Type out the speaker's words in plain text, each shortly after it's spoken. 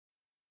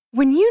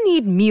When you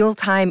need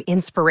mealtime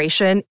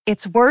inspiration,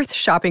 it's worth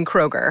shopping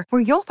Kroger,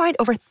 where you'll find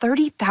over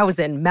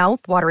 30,000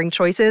 mouth-watering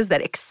choices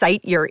that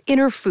excite your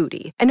inner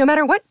foodie. And no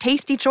matter what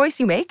tasty choice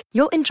you make,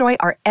 you'll enjoy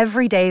our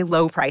everyday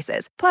low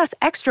prices, plus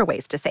extra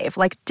ways to save,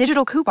 like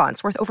digital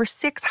coupons worth over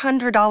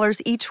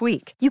 $600 each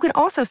week. You can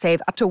also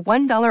save up to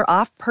 $1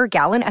 off per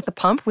gallon at the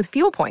pump with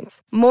fuel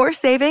points. More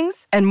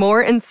savings and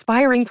more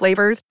inspiring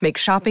flavors make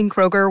shopping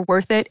Kroger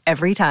worth it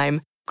every time.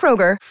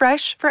 Kroger,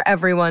 fresh for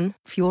everyone.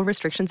 Fuel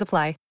restrictions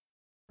apply.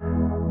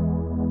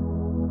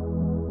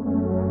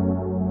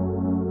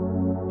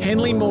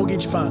 Henley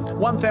Mortgage Fund.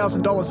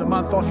 $1,000 a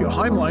month off your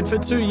home loan for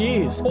 2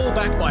 years. All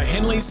backed by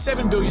Henley's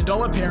 $7 billion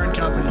parent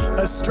company.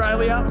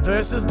 Australia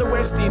versus the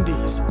West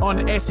Indies on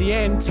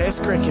SEN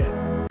Test Cricket.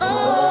 Head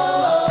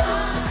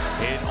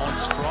on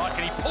strike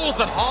and he pulls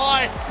it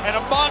high and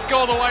a mark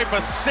all the way for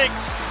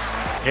 6.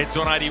 Heads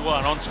on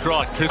 81 on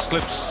strike. 2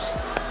 slips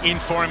in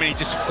for him and he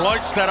just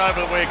floats that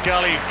over where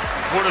Gully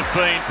would have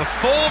been for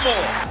 4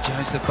 more.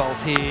 Joseph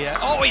Bowles here.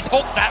 Oh, he's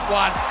hooked that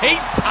one.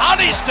 He's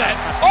punished it.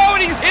 Oh,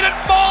 and he's hit it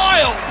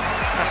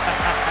miles.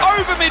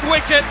 Over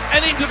mid-wicket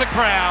and into the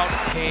crowd.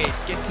 His head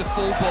gets a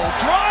full ball.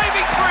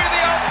 Driving through the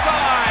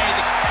outside.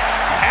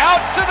 Out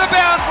to the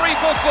boundary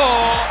for 4.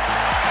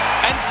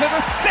 And for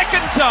the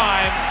second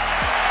time,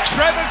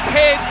 Travis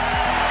Head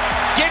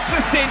gets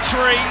a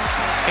century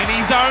in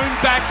his own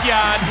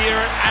backyard here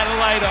at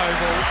Adelaide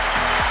Oval.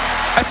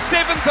 A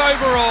 7th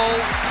overall.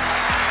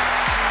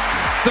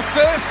 The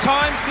first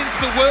time since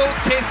the World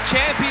Test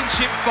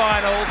Championship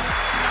final,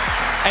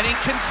 and in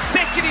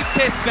consecutive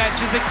Test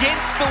matches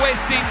against the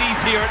West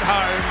Indies here at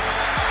home,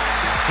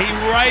 he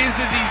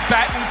raises his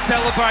bat and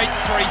celebrates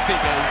 3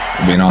 figures.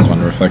 It'll be a nice one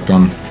to reflect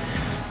on,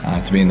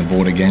 to be in the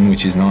board again,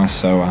 which is nice.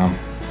 So,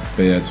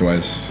 but yeah, it's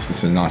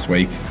a nice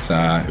week.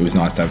 It was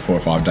nice to have 4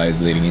 or 5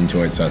 days leading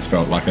into it, so it's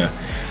felt like a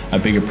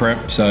bigger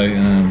prep. So,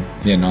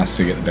 yeah, nice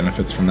to get the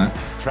benefits from that.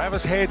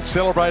 Travis Head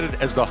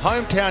celebrated as the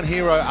hometown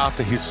hero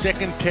after his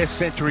 2nd Test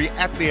century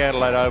at the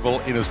Adelaide Oval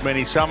in as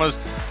many summers.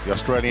 The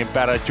Australian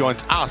batter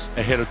joins us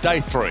ahead of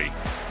day 3.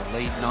 The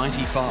lead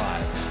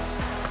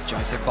 95.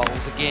 Joseph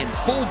Bowles again.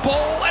 Full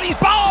ball and he's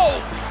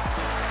bowled!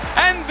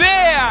 And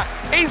there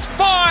is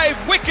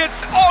 5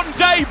 wickets on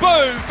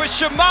debut for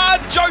Shamar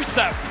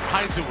Joseph.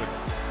 Hazelwood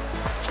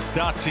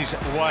starts his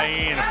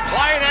way in.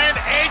 Played and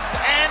edged,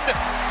 and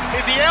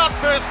is he out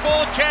first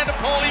ball?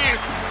 Chandapali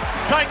is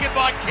taken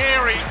by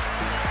Carey.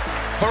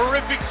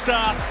 Horrific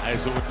start.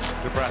 Hazelwood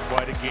to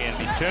Brathwaite again.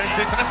 He turns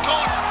this and it's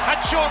caught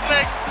at short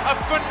leg. A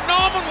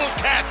phenomenal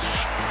catch.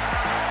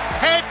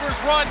 Head was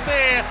right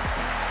there.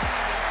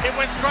 It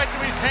went straight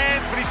to his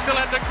hands, but he still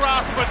had to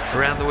grasp it.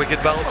 Around the wicket,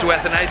 Bowles to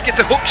Athanase.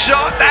 Gets a hook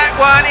shot. That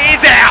one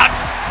is out.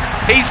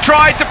 He's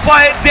tried to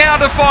play it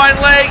down to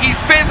fine leg. He's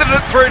feathered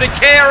it through to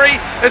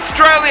Carey.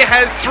 Australia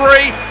has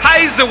 3.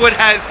 Hazelwood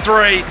has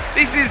 3.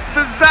 This is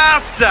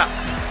disaster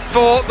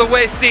for the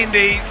West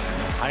Indies.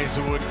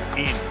 Hazelwood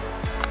in.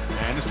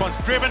 And this one's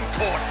driven,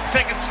 caught.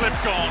 2nd slip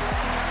gone.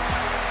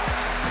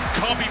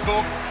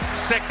 Copybook,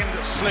 2nd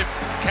slip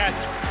catch.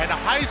 And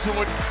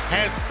Hazelwood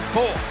has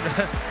 4.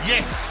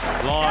 Yes.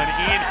 Line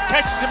in.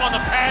 Catches him on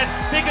the pad.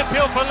 Big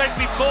appeal for leg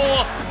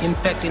before.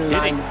 Impacting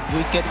 9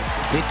 wickets,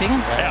 hitting.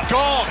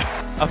 Gone.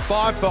 A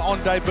 5 for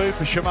on debut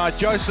for Shamar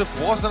Joseph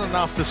wasn't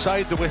enough to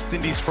save the West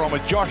Indies from a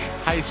Josh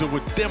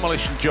Hazelwood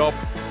demolition job.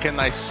 Can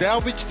they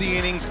salvage the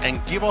innings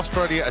and give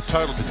Australia a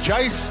total to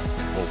chase?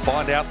 We'll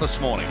find out this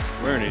morning.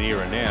 We're in an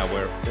era now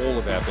where all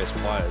of our best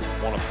players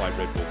want to play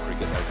red ball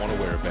cricket. They want to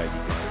wear a baggy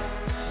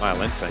gown.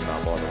 Male and female,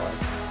 by the way.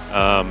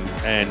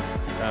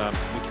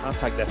 We can't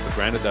take that for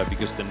granted, though,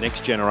 because the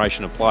next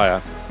generation of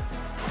player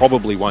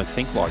probably won't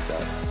think like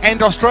that.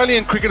 And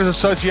Australian Cricketers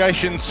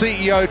Association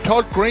CEO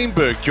Todd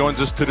Greenberg joins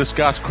us to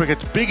discuss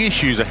cricket's big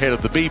issues ahead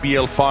of the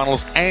BBL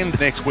finals and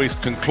next week's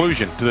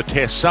conclusion to the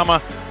Test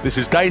summer. This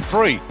is day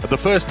 3 of the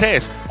first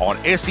Test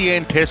on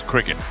SEN Test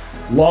Cricket.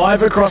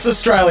 Live across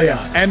Australia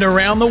and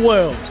around the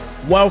world.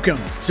 Welcome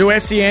to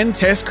SEN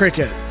Test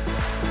Cricket.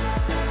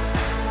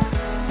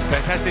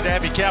 Fantastic to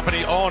have your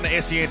company on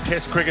SEN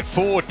Test Cricket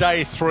for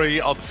day 3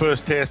 of the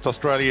first Test,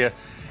 Australia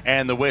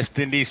and the West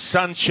Indies.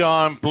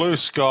 Sunshine, blue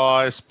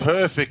skies,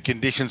 perfect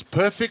conditions,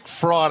 perfect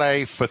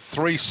Friday for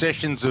 3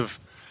 sessions of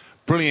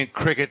brilliant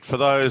cricket for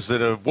those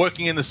that are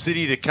working in the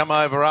city to come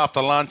over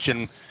after lunch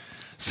and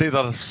see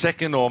the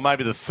 2nd or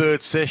maybe the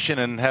 3rd session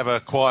and have a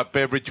quiet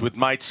beverage with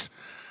mates.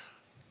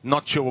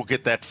 Not sure we'll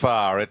get that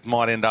far. It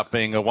might end up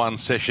being a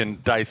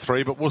 1-session day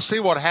 3, but we'll see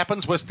what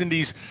happens. West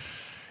Indies,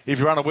 if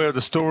you're unaware of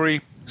the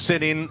story,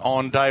 sent in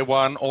on day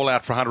 1, all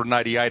out for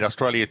 188,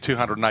 Australia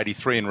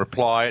 283 in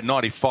reply,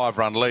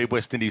 95-run lead,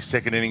 West Indies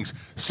 2nd innings,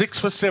 6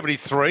 for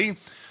 73.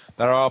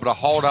 They were able to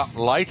hold up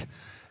late,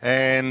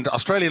 and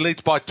Australia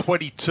leads by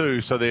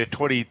 22, so they're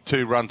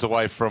 22 runs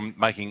away from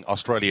making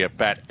Australia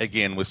bat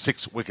again with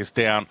 6 wickets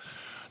down.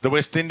 The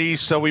West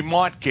Indies, so we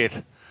might get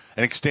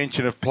an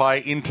extension of play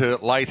into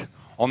late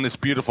on this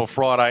beautiful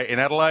Friday in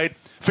Adelaide.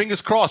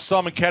 Fingers crossed.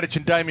 Simon Katich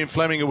and Damien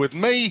Fleming are with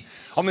me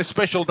on this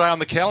special day on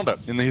the calendar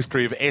in the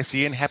history of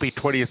SEN. Happy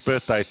 20th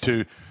birthday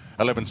to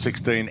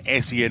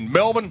 11:16 SEN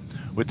Melbourne,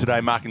 with today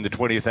marking the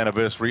 20th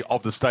anniversary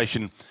of the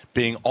station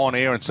being on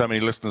air, and so many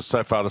listeners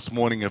so far this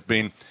morning have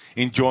been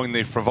enjoying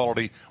the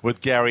frivolity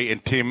with Gary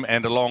and Tim,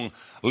 and a long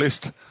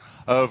list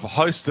of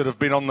hosts that have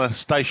been on the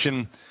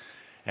station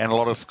and a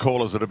lot of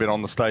callers that have been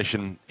on the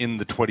station in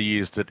the 20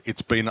 years that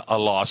it's been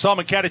alive.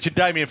 Simon Katich and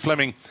Damien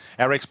Fleming,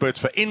 our experts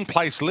for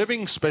in-place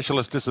living,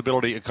 specialist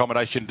disability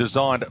accommodation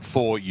designed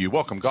for you.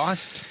 Welcome,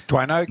 guys.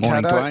 Dwayno,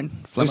 morning, Kato,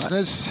 Dwayne.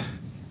 Listeners,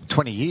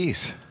 20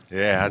 years.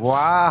 Yeah.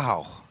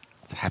 Wow.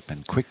 It's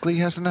happened quickly,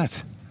 hasn't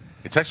it?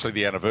 It's actually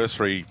the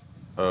anniversary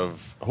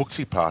of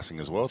Hooksy passing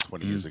as well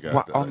 20 years ago.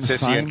 What, on the SEN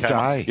same came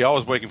day? On. Yeah, I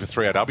was working for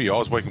 3AW. I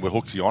was working with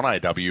Hooksy on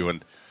AW,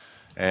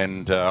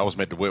 and I was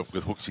meant to work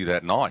with Hooksy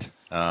that night.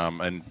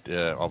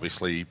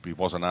 Obviously he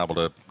wasn't able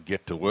to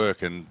get to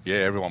work, and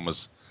it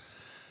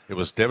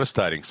was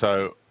devastating.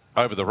 So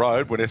over the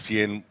road, when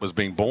SEN was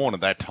being born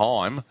at that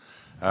time,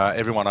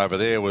 everyone over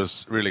there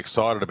was really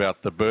excited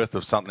about the birth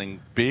of something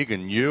big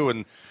and new,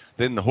 and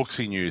then the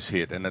Hooksy news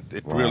hit, and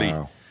it really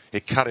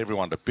cut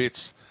everyone to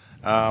bits.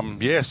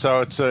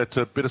 So it's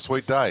a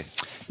bittersweet day.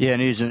 Yeah,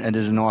 it is, and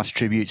there's a nice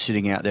tribute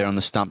sitting out there on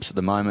the stumps at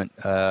the moment.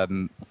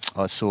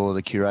 I saw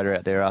the curator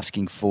out there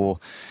asking for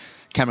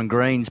Cameron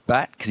Green's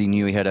bat because he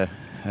knew he had a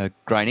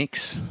Grey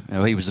Nicks.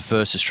 He was the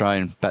first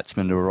Australian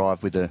batsman to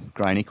arrive with a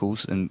Grey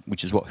Nichols, and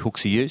which is what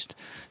Hooksy used.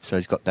 So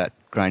he's got that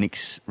Grey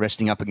Nicks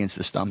resting up against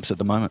the stumps at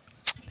the moment.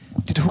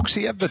 Did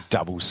Hooksy have the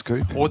double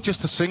scoop? Or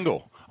just a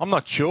single? I'm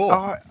not sure.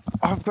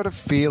 I've got a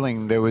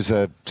feeling there was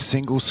a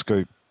single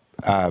scoop,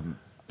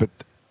 but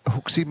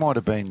Hooksy might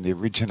have been the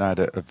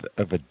originator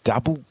of a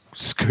double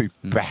scoop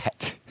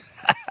bat.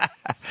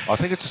 I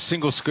think it's a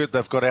single scoop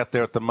they've got out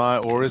there at the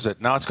moment, or is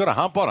it? No, it's got a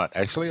hump on it,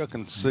 actually. I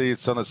can see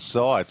it's on its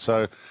side.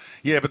 So,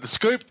 but the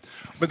scoop,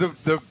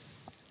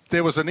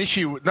 there was an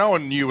issue. No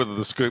one knew whether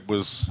the scoop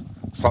was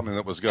something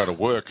that was going to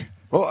work.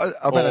 Well,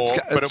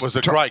 but it was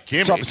a great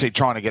gimmick. It's obviously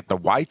trying to get the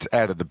weight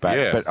out of the bat.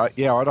 Yeah. But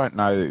I don't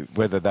know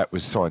whether that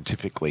was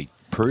scientifically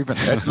proven.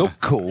 It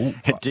looked cool.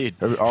 It did.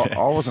 I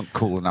wasn't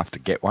cool enough to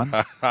get one.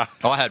 I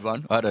had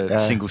one. I had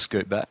a single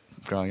scoop bat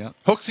growing up.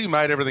 Hooksy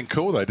made everything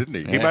cool, though, didn't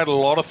he? Yeah. He made a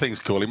lot of things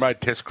cool. He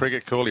made Test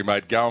cricket cool. He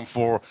made going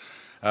for,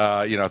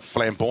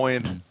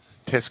 flamboyant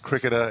Test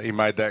cricketer. He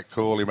made that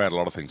cool. He made a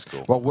lot of things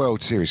cool. Well,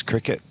 World Series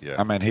cricket. Yeah.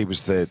 I mean, he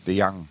was the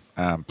young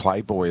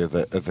playboy of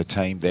the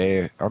team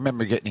there. I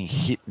remember getting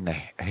hit in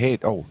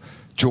the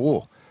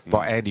jaw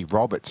by Andy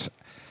Roberts.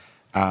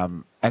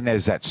 And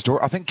there's that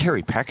story. I think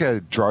Kerry Packer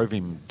drove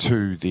him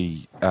to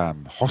the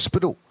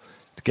hospital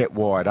to get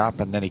wired up,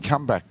 and then he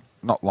come back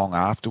not long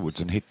afterwards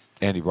and hit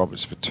Andy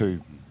Roberts for 2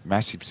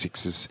 massive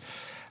sixes.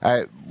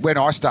 When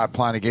I started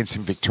playing against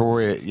him in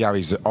Victoria,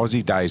 his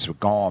Aussie days were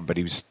gone, but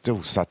he was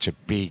still such a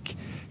big,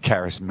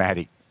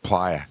 charismatic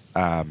player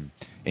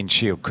in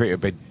Shield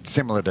cricket. But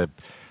similar to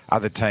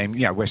other teams,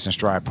 Western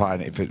Australia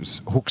playing, if it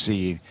was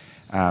Hooksy,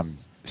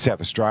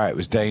 South Australia, it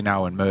was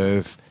Dino and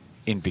Merv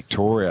in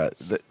Victoria.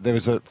 There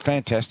was a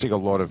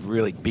lot of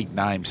really big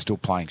names still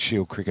playing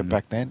Shield cricket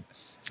back then.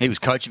 He was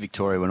coach of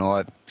Victoria when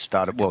I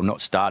started. Well,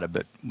 not started,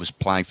 but was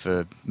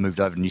moved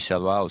over to New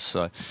South Wales.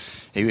 So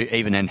he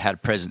even then had a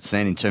presence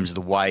then in terms of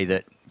the way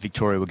that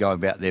Victoria were going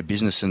about their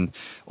business, and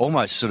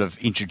almost sort of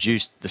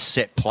introduced the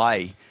set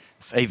play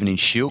even in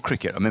Shield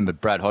cricket. I remember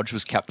Brad Hodge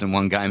was captain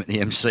one game at the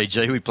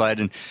MCG we played,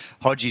 and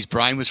Hodge's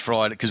brain was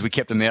fried because we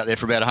kept him out there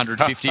for about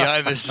 150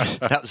 overs.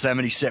 That was how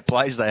many set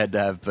plays they had to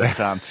have.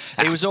 But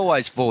he was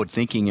always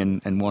forward-thinking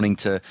and wanting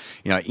to,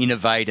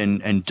 innovate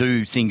and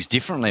do things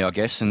differently, I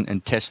guess,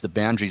 and test the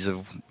boundaries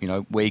of,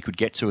 where he could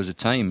get to as a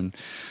team. And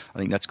I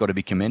think that's got to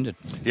be commended.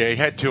 Yeah, he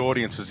had 2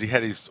 audiences. He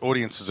had his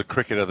audience as a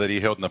cricketer that he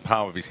held in the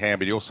palm of his hand,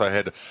 but he also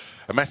had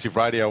a massive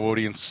radio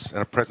audience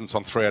and a presence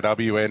on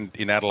 3AW and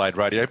in Adelaide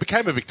radio. He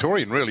became a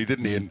Victorian, really,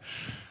 didn't he? And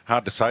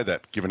hard to say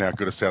that, given how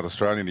good a South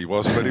Australian he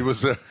was. But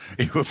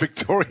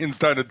Victorians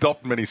don't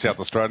adopt many South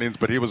Australians,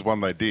 but he was one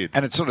they did.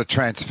 And it sort of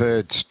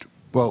transferred.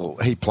 Well,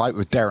 he played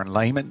with Darren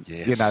Lehman.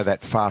 Yes.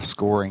 That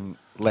fast-scoring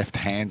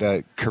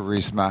left-hander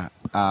charisma,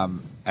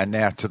 and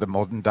now to the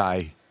modern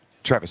day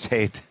Travis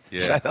Head. Yeah.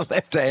 So the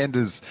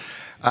left-handers,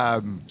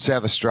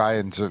 South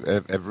Australians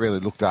have really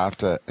looked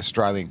after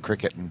Australian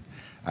cricket,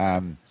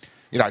 and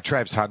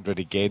Trav's 100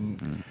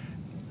 again.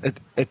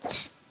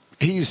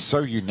 He is so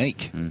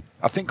unique.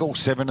 I think all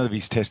 7 of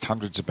his Test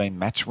 100s have been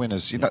match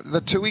winners.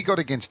 The 2 he got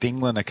against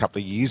England a couple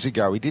of years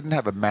ago, he didn't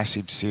have a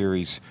massive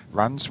series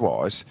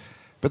runs-wise,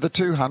 but the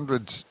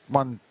 200s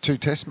won 2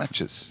 Test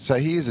matches. So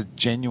he is a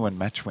genuine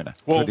match winner.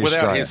 Well, for without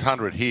Australia. his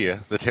 100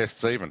 here, the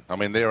Test's even. I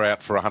mean, they're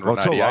out for 188. Well,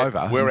 it's all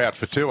over. We're out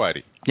for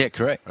 280. Yeah,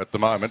 correct. At the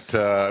moment,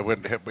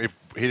 if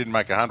he didn't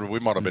make 100, we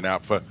might have been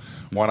out for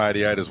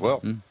 188 as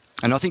well.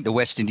 And I think the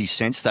West Indies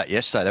sensed that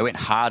yesterday. They went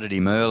hard at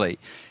him early.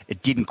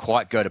 It didn't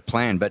quite go to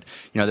plan, but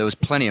there was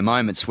plenty of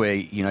moments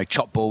where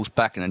chopped balls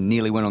back and it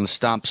nearly went on the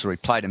stumps, or he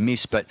played a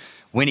miss. But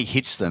when he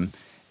hits them,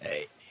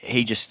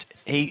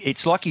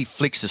 it's like he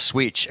flicks a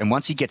switch, and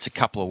once he gets a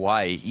couple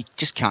away, you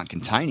just can't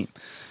contain him.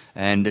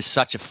 And there's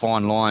such a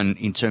fine line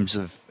in terms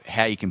of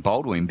how you can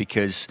bowl to him,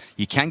 because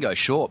you can go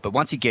short, but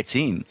once he gets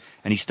in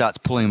and he starts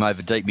pulling him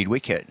over deep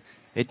mid-wicket,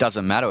 it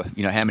doesn't matter,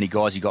 how many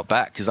guys you got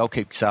back, because they'll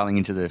keep sailing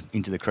into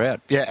the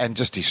crowd. Yeah, and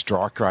just his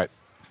strike rate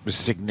was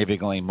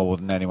significantly more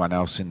than anyone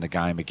else in the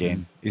game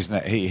again, isn't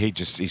it?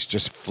 He's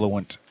just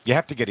fluent. You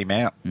have to get him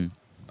out.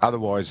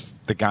 Otherwise,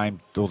 the game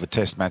or the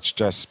test match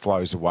just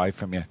flows away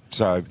from you.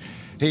 So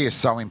he is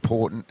so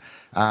important.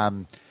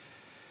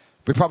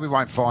 We probably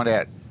won't find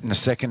out in the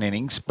second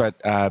innings, but,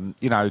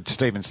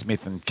 Stephen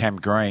Smith and Cam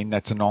Green,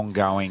 that's an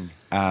ongoing,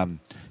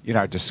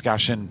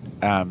 discussion.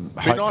 It'd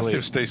be nice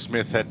if Steve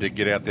Smith had to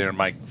get out there and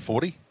make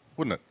 40,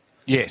 wouldn't it?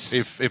 Yes.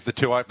 If the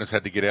two openers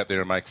had to get out there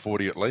and make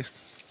 40 at least.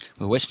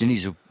 Well, West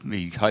Indies will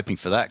be hoping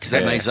for that, because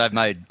that means they've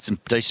made some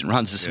decent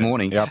runs this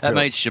morning. Yeah, that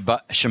means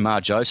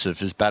Shamar Joseph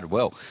has batted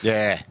well.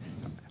 Yeah.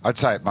 I'd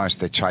say at most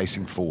they're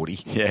chasing 40.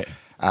 Yeah.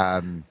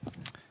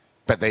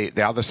 But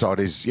the other side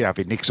is, if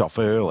he nicks off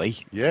early,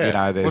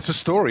 what's the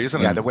story,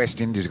 isn't it? The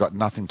West Indies got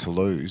nothing to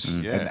lose,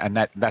 and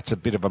that's a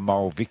bit of a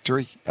moral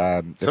victory.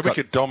 So we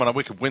could dominate,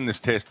 we could win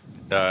this test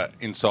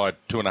inside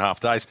 2.5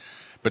 days,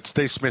 but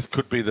Steve Smith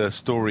could be the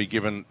story,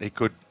 given he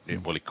could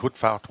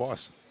fail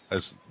twice.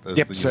 As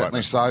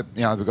certainly so.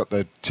 We've got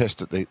the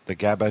test at the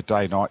Gabba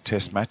day-night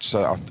test match,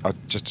 so I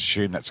just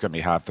assume that's going to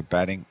be hard for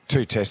batting.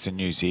 2 tests in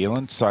New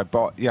Zealand, so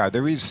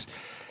there is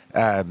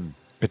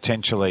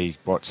potentially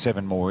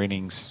 7 more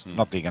innings.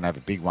 Not that you're going to have a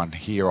big one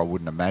here, I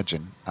wouldn't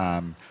imagine.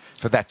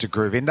 For that to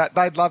groove in,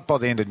 they'd love by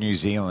the end of New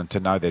Zealand to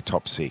know their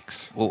top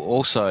 6. Well,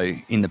 also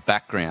in the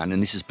background,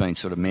 and this has been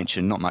sort of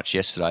mentioned, not much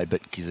yesterday,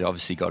 but because they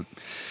obviously got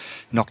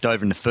knocked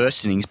over in the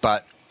first innings,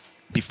 but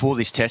before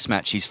this test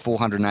match, he's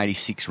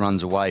 486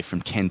 runs away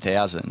from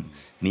 10,000, and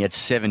he had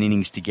 7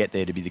 innings to get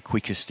there to be the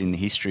quickest in the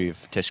history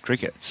of Test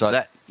cricket. So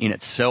that in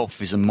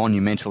itself is a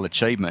monumental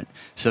achievement.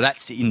 So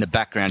that's in the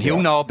background.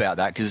 He'll know about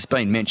that because it's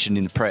been mentioned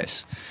in the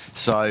press.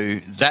 So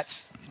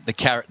that's the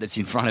carrot that's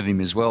in front of him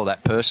as well,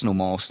 that personal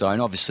milestone.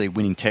 Obviously,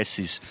 winning Tests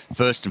is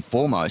first and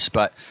foremost,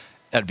 but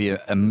that'd be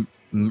a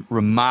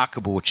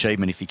remarkable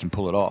achievement if he can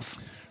pull it off.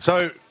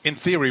 So, in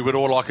theory, we'd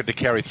all like it to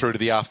carry through to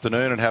the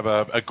afternoon and have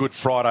a good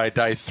Friday,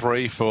 day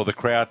 3, for the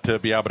crowd to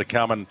be able to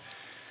come and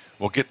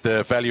get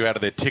the value out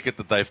of their ticket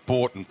that they've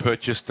bought and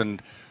purchased,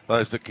 and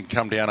those that can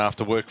come down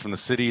after work from the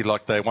city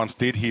like they once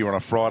did here on a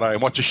Friday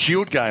and watch a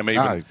Shield game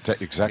even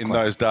exactly. in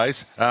those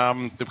days,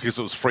 because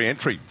it was free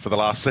entry for the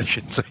last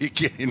session, so you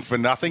get in for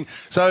nothing.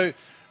 So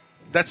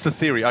that's the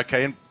theory.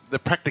 Okay, and the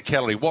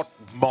practicality, what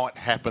might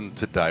happen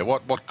today?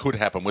 What could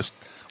happen? We're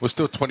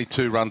still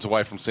 22 runs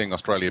away from seeing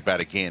Australia bat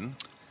again.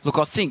 Look,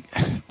 I think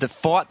the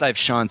fight they've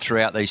shown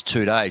throughout these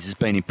 2 days has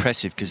been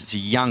impressive, because it's a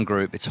young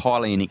group, it's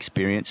highly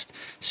inexperienced,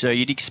 so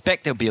you'd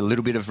expect there'll be a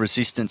little bit of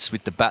resistance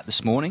with the bat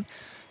this morning.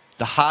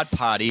 The hard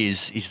part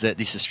is that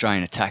this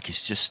Australian attack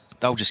is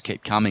they'll just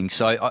keep coming.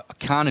 So I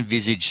can't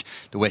envisage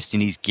the West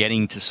Indies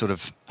getting to sort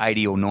of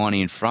 80 or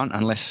 90 in front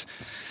unless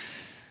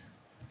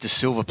De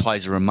Silva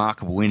plays a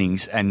remarkable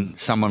innings and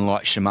someone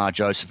like Shamar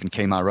Joseph and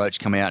Kemar Roach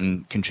come out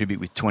and contribute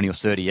with 20 or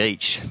 30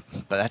 each.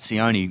 But that's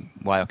the only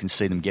way I can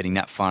see them getting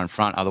that far in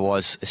front.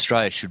 Otherwise,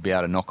 Australia should be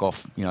able to knock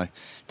off,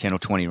 10 or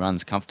 20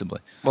 runs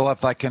comfortably. Well,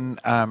 if they can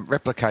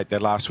replicate their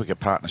last wicket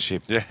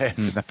partnership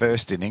in the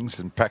first innings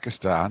in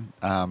Pakistan,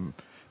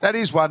 that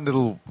is one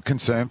little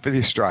concern for the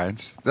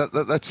Australians.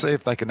 Let's see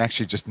if they can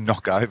actually just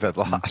knock over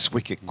the last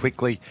wicket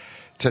quickly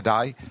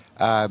today.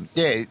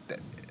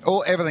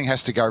 Everything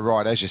has to go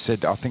right. As you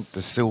said, I think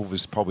De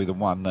Silva's probably the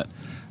one that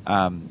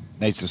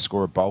needs to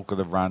score a bulk of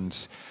the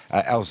runs.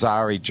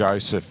 Alzari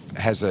Joseph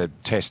has a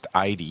test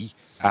 80.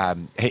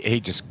 He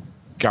just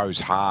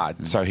goes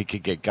hard, so he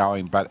could get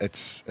going. But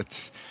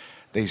it's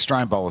the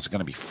Australian bowlers are going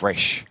to be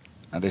fresh,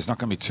 and there's not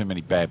going to be too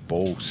many bad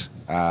balls.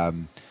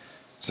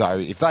 So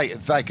if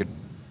they could,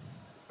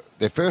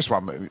 their first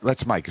one,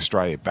 let's make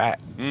Australia bat.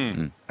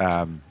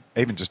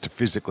 Even just to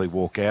physically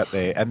walk out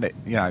there, and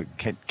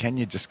can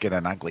you just get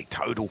an ugly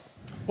total?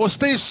 Well,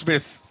 Steve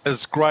Smith,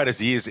 as great as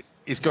he is,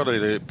 he's got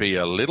to be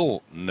a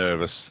little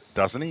nervous,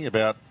 doesn't he,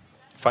 about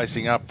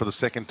facing up for the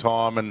second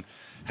time and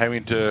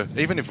having to,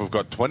 even if we've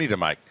got 20 to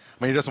make.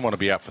 I mean, he doesn't want to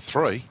be out for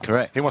 3.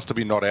 Correct. He wants to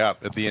be not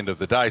out at the end of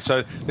the day.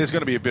 So there's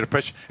going to be a bit of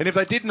pressure. And if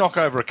they did knock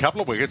over a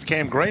couple of wickets,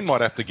 Cam Green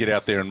might have to get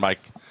out there and make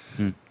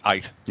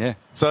 8. Yeah.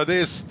 So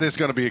there's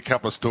going to be a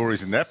couple of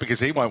stories in that, because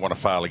he won't want to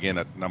fail again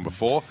at number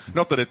 4.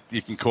 Not that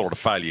you can call it a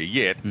failure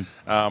yet,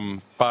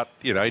 but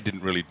he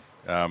didn't really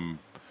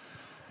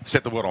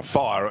set the world on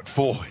fire at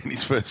 4 in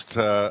his first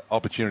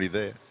opportunity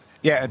there.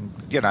 Yeah, and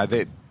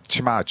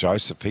Shamar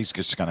Joseph, he's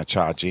just going to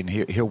charge in.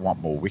 He'll want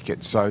more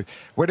wickets. So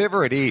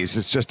whatever it is,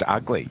 it's just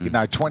ugly.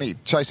 20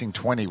 chasing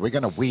 20, we're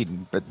going to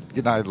win. But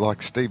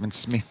like Stephen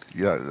Smith,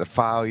 the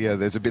failure,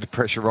 there's a bit of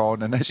pressure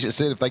on. And as you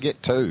said, if they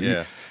get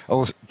 2,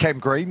 or Cam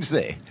Green's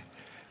there,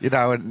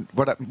 and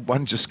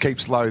one just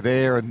keeps low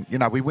there, and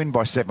we win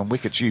by 7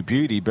 wickets, you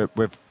beauty. But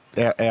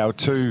our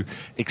 2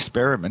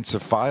 experiments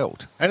have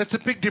failed. And it's a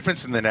big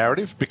difference in the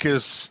narrative,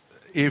 because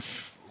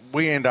if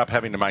we end up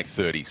having to make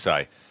 30,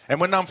 say, and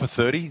we're none for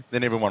 30,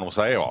 then everyone will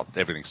say, oh,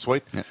 everything's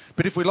sweet. Yep.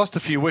 But if we lost a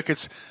few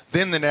wickets,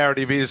 then the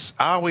narrative is,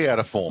 are we out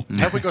of form?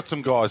 Have we got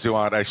some guys who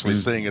aren't actually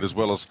seeing it as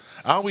well as,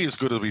 are we as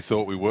good as we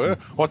thought we were?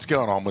 What's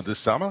going on with this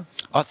summer?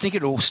 I think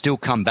it'll still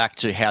come back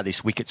to how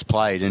this wicket's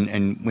played.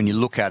 And when you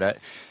look at it,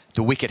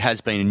 the wicket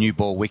has been a new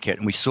ball wicket,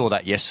 and we saw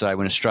that yesterday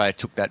when Australia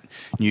took that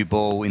new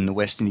ball in the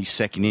West Indies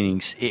second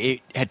innings. It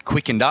had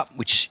quickened up,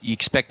 which you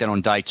expect that on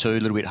day 2, a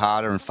little bit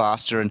harder and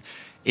faster, and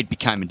it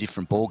became a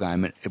different ball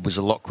game. It was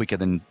a lot quicker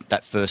than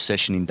that first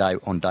session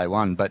on day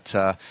 1, but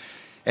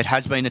it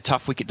has been a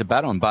tough wicket to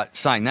bat on. But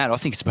saying that, I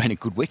think it's been a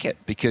good wicket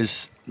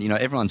because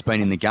everyone's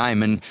been in the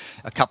game, and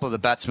a couple of the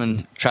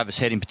batsmen, Travis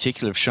Head in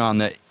particular, have shown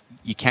that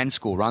you can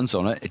score runs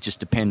on it. It just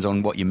depends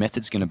on what your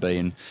method's going to be.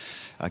 And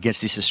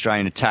against this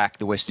Australian attack,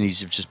 the West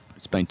Indies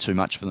it's been too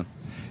much for them.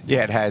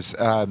 Yeah, it has.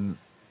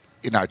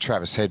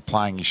 Travis Head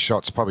playing his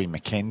shots, probably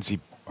Mackenzie,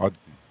 I'd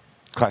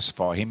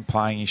classify him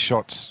playing his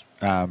shots.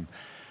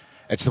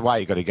 It's the way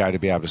you've got to go to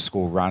be able to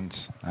score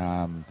runs.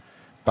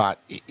 But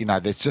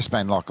there's just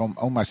been like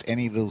almost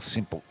any little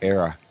simple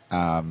error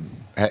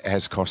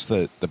has cost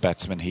the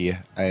batsman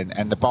here.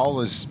 And the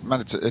bowlers,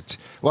 it's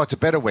a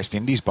better West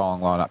Indies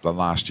bowling lineup than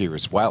last year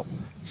as well.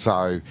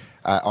 So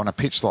on a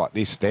pitch like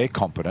this, they're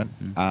competent.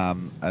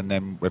 And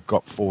then we've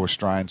got 4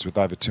 Australians with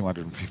over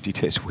 250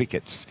 test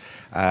wickets.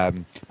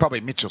 Probably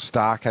Mitchell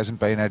Starc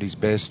hasn't been at his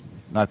best.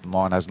 Nathan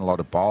Lyon hasn't a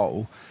lot of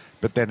bowl.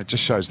 But then it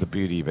just shows the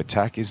beauty of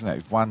attack, isn't it?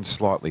 If one's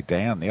slightly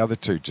down, the other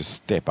 2 just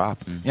step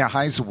up.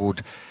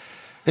 Hazelwood,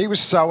 he was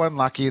so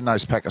unlucky in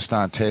those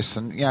Pakistan tests.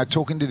 And,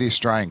 talking to the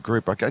Australian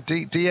group, I go, do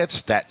you have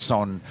stats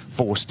on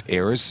forced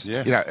errors?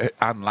 Yes.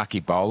 Unlucky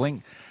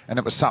bowling? And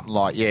it was something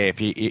like,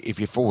 if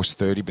you force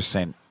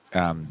 30%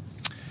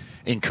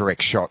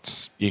 incorrect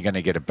shots, you're going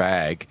to get a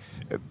bag.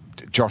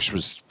 Josh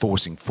was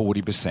forcing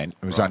 40% and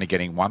was only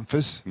getting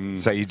one-fers.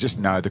 So you just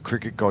know the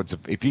cricket gods,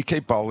 if you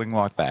keep bowling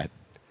like that,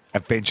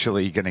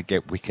 eventually you're going to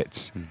get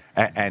wickets.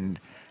 And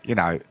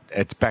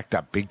it's backed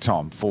up big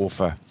time. 4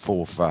 for.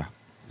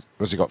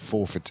 He got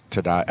 4 for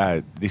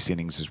today, this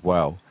innings as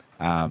well.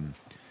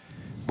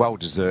 Well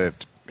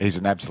deserved. He's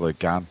an absolute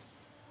gun.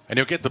 And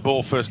he'll get the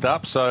ball first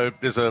up, so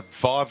there's a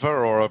 5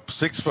 or a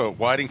 6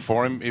 waiting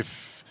for him.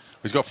 If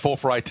he's got 4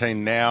 for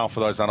 18 now, for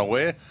those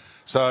unaware.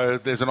 So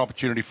there's an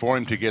opportunity for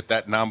him to get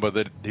that number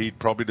that he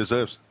probably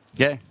deserves.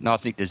 Yeah, no, I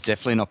think there's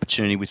definitely an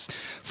opportunity with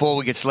 4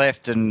 wickets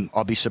left, and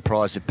I'll be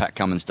surprised if Pat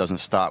Cummins doesn't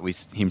start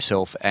with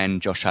himself and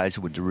Josh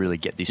Hazelwood to really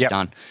get this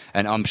done.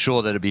 And I'm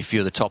sure there'll be a few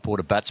of the top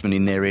order batsmen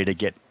in there here to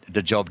get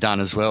the job done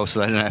as well,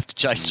 so they don't have to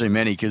chase too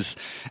many, because,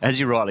 as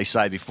you rightly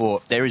say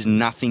before, there is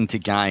nothing to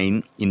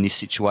gain in this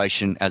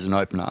situation as an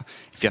opener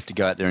if you have to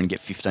go out there and get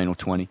 15 or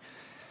 20.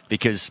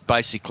 Because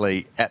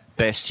basically, at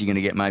best, you're going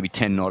to get maybe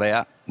 10 not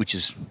out,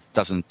 which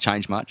doesn't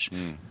change much.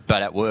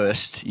 But at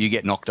worst, you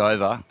get knocked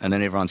over, and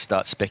then everyone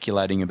starts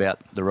speculating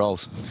about the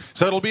roles.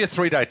 So it'll be a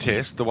 3-day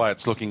test, the way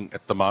it's looking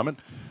at the moment.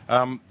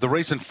 The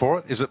reason for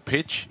it, is it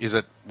pitch? Is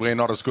it we're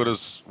not as good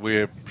as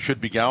we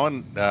should be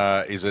going?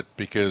 Is it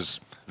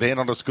because they're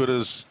not as good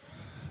as,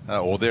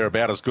 or they're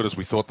about as good as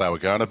we thought they were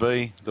going to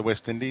be, the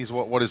West Indies?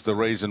 What is the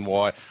reason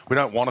why? We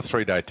don't want a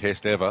 3-day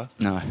test ever,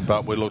 no,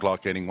 but we look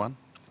like getting one.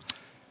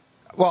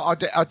 Well,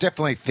 I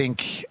definitely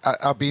think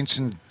I'll be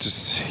interested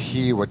to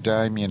hear what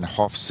Damien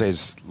Hoff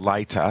says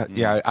later.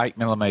 8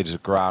 millimetres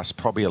of grass,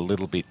 probably a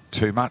little bit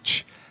too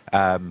much.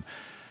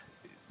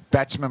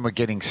 Batsmen were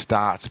getting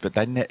starts, but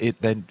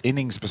then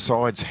innings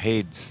besides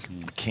Heads,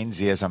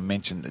 Mackenzie, as I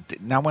mentioned,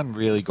 no one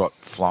really got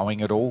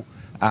flowing at all.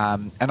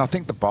 And I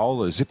think the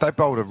bowlers, if they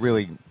bowled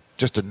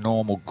just a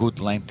normal good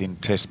length in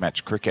Test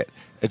match cricket,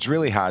 it's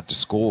really hard to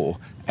score,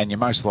 and you're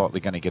most likely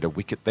going to get a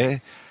wicket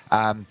there.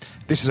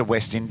 This is a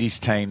West Indies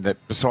team that,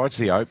 besides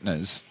the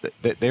openers,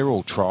 they're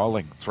all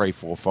trialling 3,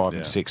 4, 5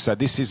 and 6. So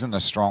this isn't a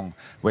strong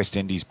West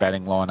Indies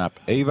batting lineup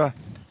either.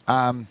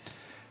 I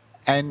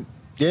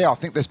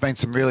think there's been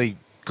some really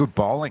good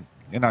bowling.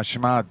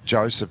 Shamar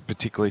Joseph,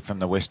 particularly from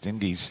the West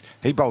Indies,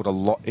 he bowled a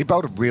lot. He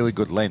bowled a really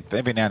good length.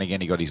 Every now and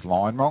again he got his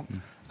line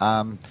wrong.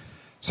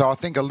 So I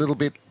think a little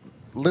bit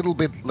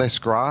less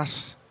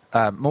grass,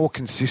 more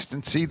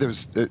consistency.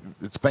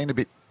 It's been a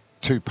bit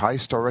too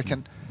paced, I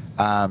reckon.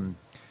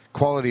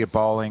 Quality of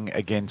bowling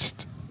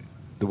against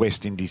the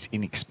West Indies'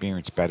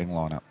 inexperienced batting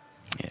lineup.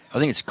 Yeah, I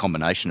think it's a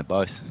combination of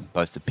both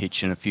the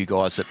pitch and a few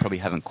guys that probably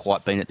haven't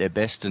quite been at their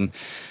best. And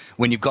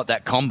when you've got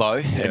that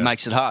combo, it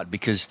makes it hard,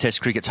 because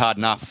Test cricket's hard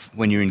enough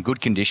when you're in good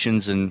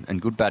conditions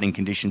and good batting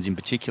conditions in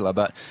particular.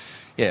 But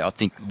I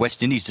think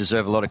West Indies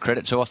deserve a lot of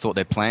credit too. I thought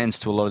their plans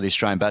to a lot of the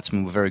Australian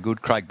batsmen were very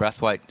good. Craig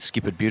Brathwaite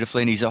skippered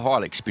beautifully, and he's a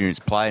highly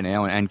experienced player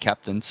now and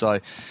captain. So,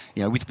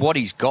 with what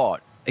he's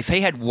got, if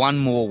he had one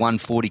more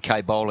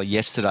 140k bowler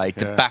yesterday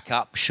to back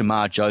up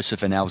Shamar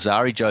Joseph and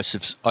Alzari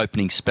Joseph's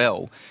opening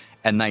spell,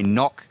 and they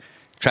knock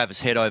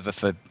Travis Head over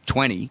for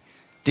 20,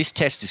 this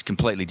test is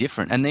completely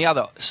different. And the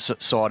other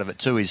side of it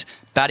too is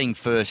batting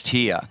first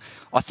here.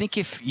 I think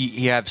if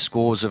you have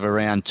scores of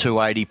around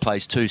 280,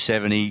 plays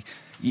 270,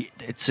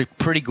 it's a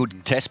pretty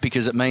good test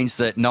because it means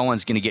that no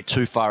one's going to get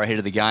too far ahead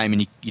of the game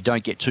and you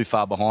don't get too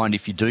far behind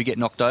if you do get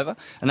knocked over.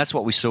 And that's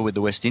what we saw with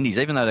the West Indies.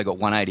 Even though they got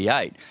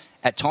 188,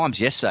 at times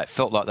yesterday it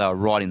felt like they were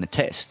right in the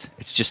test.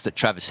 It's just that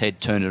Travis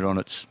Head turned it on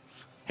its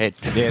head.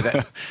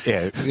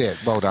 Yeah,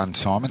 well done,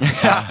 Simon.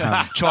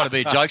 Try to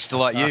be a jokester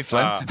like you,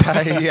 Flem.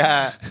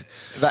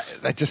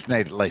 They just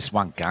need at least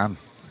one gun.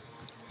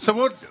 So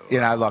what? I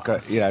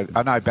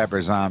know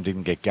Babra's arm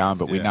didn't get going,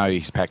 but we know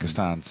he's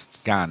Pakistan's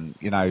gun.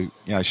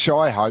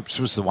 Shy Hopes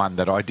was the one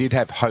that I did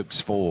have hopes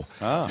for.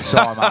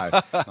 Simo.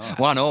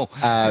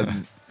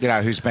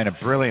 1-1. Who's been a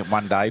brilliant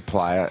one-day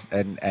player,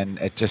 and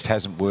it just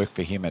hasn't worked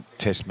for him at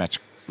Test match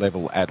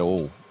level at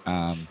all.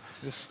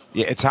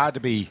 It's hard to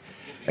be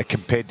a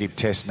competitive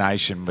Test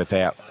nation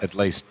without at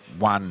least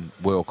one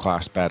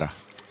world-class batter.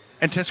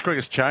 And Test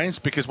cricket's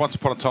changed because once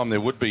upon a time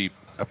there would be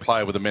a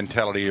player with a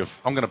mentality of,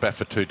 I'm going to bat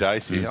for 2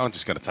 days here. I'm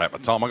just going to take my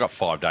time. I've got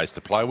 5 days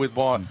to play with.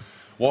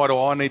 Why do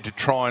I need to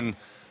try and,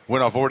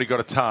 when I've already got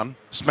a ton,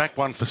 smack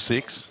one for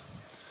 6?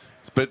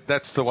 But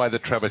that's the way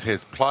that Travis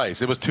Head plays.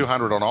 There was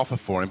 200 on offer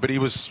for him, but he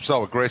was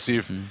so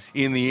aggressive.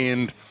 In the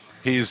end,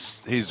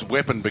 his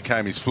weapon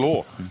became his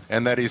flaw,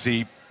 and that is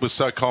he was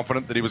so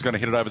confident that he was going to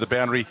hit it over the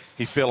boundary,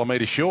 he fell a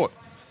metre short.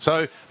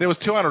 So there was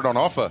 200 on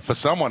offer for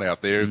someone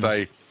out there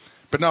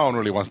but no one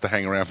really wants to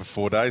hang around for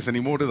 4 days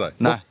anymore, do they?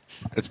 No. Well,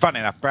 it's funny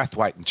enough,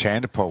 Brathwaite and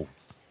Chanderpaul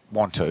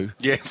want to.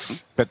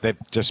 Yes. But they've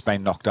just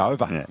been knocked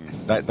over.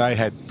 Yeah. They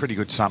had pretty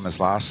good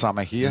summers last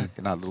summer here,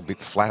 a little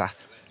bit flatter.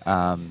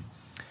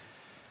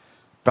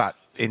 But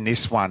in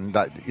this one,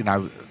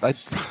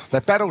 they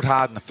battled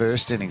hard in the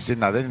first innings,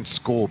 didn't they? They didn't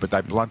score, but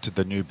they blunted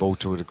the new ball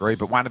to a degree.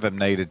 But one of them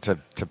needed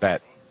to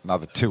bat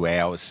another 2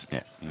 hours.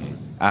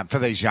 Yeah. For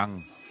these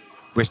young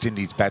West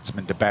Indies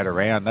batsmen to bat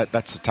around,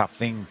 that's a tough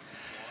thing.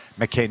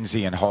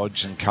 Mackenzie and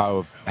Hodge and Co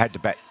have had to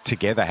bat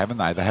together, haven't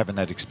they? They haven't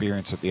had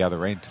experience at the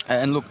other end.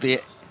 And look,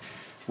 the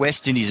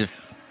West Indies have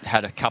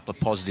had a couple of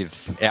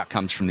positive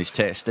outcomes from this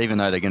test, even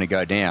though they're going to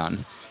go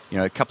down.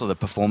 A couple of the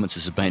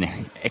performances have been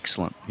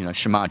excellent.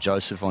 Shamar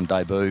Joseph on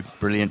debut,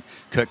 brilliant.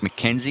 Kirk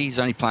McKenzie, he's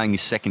only playing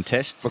his second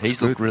test. He's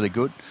looked really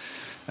good.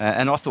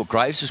 And I thought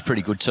Graves was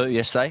pretty good too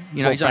yesterday.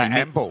 He's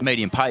only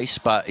medium pace,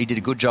 but he did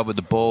a good job with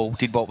the ball,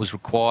 did what was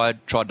required,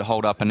 tried to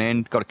hold up an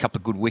end, got a couple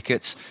of good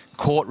wickets,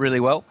 caught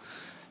really well.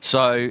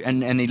 So,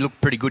 and he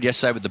looked pretty good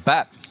yesterday with the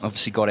bat.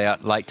 Obviously got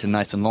out late to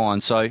Nathan Lyon.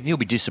 So he'll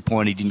be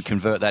disappointed he didn't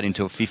convert that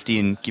into a 50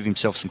 and give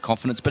himself some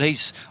confidence. But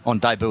he's on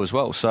debut as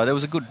well. So there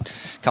was a good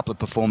couple of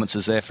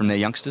performances there from their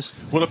youngsters.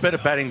 Will a better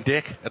batting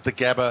deck at the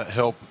Gabba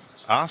help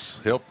us,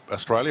 help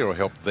Australia, or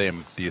help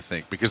them, do you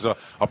think? Because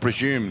I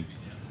presume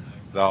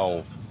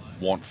they'll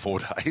want 4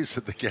 days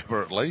at the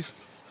Gabba at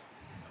least.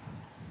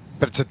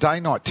 But it's a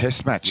day-night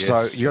test match,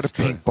 so you got a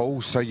pink ball,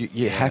 so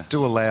you have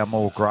to allow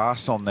more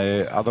grass on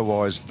there,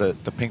 otherwise the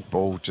pink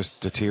ball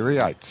just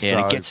deteriorates. Yeah,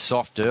 and it gets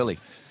soft early.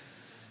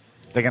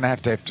 They're going to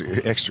have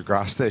extra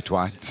grass there,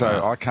 Dwayne,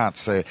 so I can't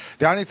see it.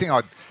 The only thing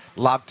I'd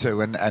love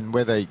to, and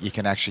whether you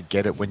can actually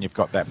get it when you've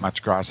got that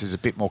much grass, is a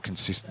bit more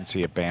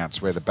consistency of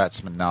bounce, where the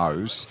batsman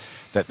knows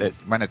that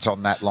when it's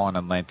on that line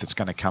and length, it's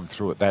going to come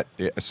through at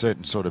a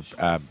certain sort of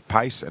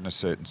pace and a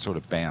certain sort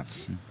of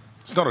bounce.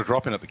 It's not a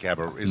drop-in at the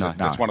Gabba, is it?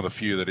 No. It's one of the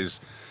few that is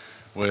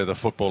where the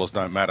footballers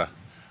don't matter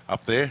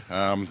up there,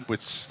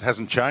 which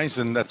hasn't changed,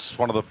 and that's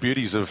one of the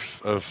beauties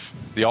of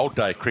the old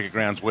day cricket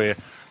grounds where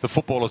the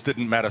footballers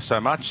didn't matter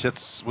so much.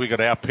 We got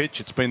our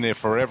pitch, it's been there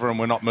forever, and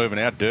we're not moving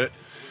our dirt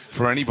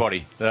for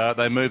anybody.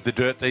 They move the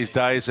dirt these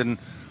days, and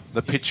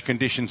the pitch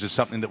conditions is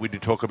something that we do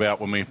talk about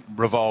when we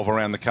revolve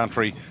around the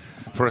country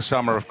for a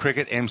summer of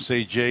cricket.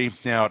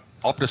 MCG, now at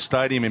Optus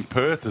Stadium in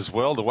Perth as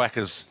well, the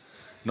whackers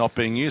not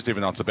being used,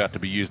 even though it's about to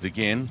be used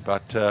again.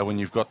 But when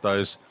you've got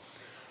those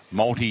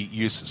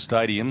multi-use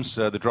stadiums,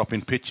 the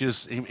drop-in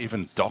pitches,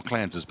 even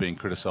Docklands is being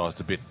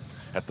criticised a bit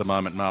at the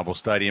moment, Marvel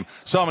Stadium.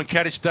 Simon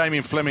Katich,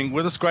 Damien Fleming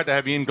with us. Great to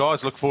have you in,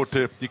 guys. Look forward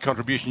to your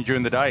contribution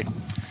during the day.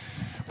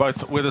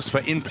 Both with us for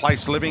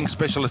in-place living,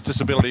 specialist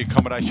disability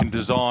accommodation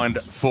designed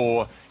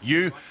for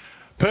you.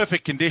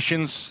 Perfect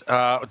conditions.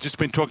 Just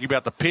been talking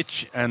about the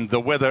pitch, and the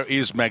weather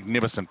is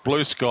magnificent.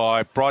 Blue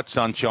sky, bright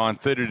sunshine,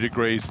 30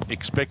 degrees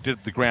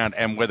expected. The ground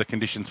and weather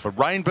conditions for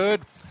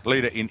Rainbird,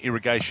 leader in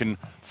irrigation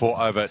for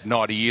over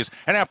 90 years.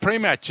 And our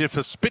pre-match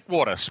for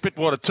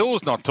Spitwater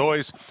Tools, not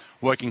toys,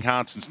 working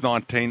hard since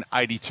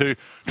 1982.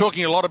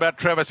 Talking a lot about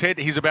Travis Head.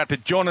 He's about to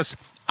join us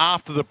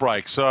after the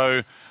break.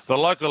 So the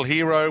local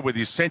hero with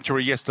his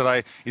century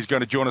yesterday is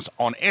going to join us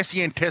on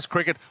SEN Test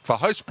Cricket for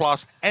Host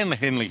Plus and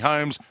Henley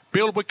Homes.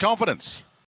 Build with confidence.